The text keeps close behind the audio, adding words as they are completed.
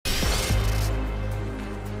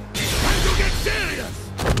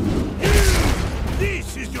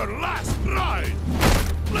is your last ride!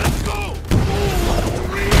 Let's go!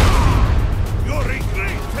 Your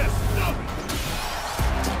regret has stopped!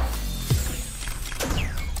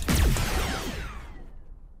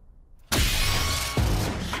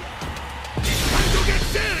 Time to get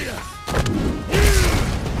serious!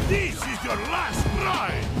 This is your last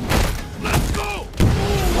ride! Let's go!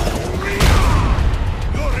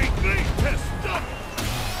 Your regret has stopped!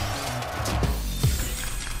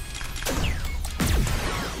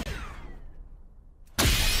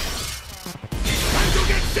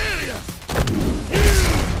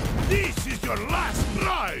 This is your last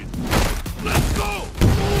ride! Let's go!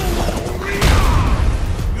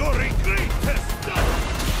 Your regret has stopped!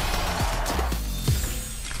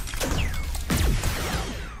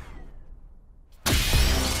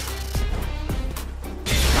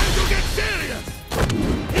 Time to get serious!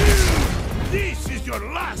 This is your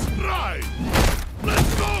last ride!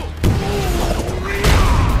 Let's go!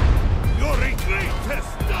 Your regret has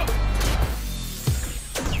stopped!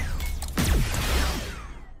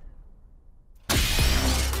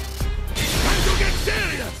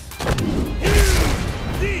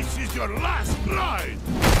 This is your last ride!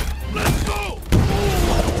 Let's go!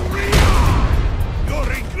 Your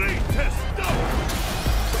regret has stopped!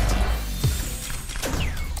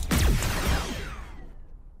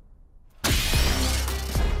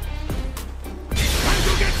 Time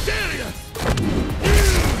to get serious!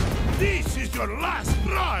 This is your last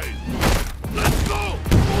ride! Let's go!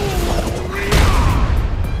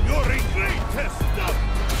 Your regret has stopped!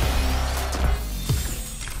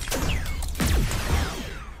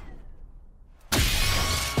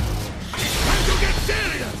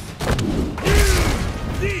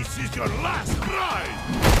 This is your last ride!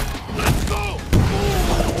 Let's go!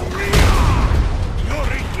 Your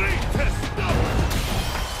regret has stopped!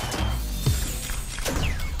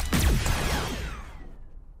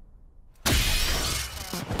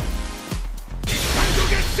 Time to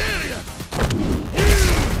get serious!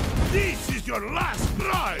 This is your last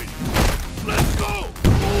ride! Let's go!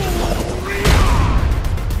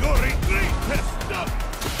 Your regret has stopped!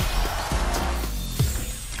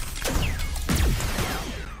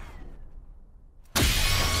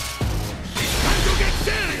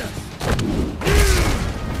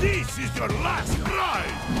 This is your last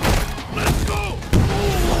ride! Let's go!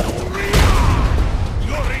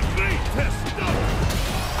 Your regret has stopped!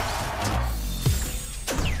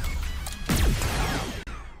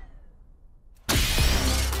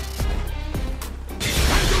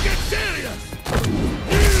 Time to get serious!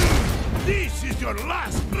 This is your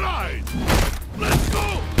last ride!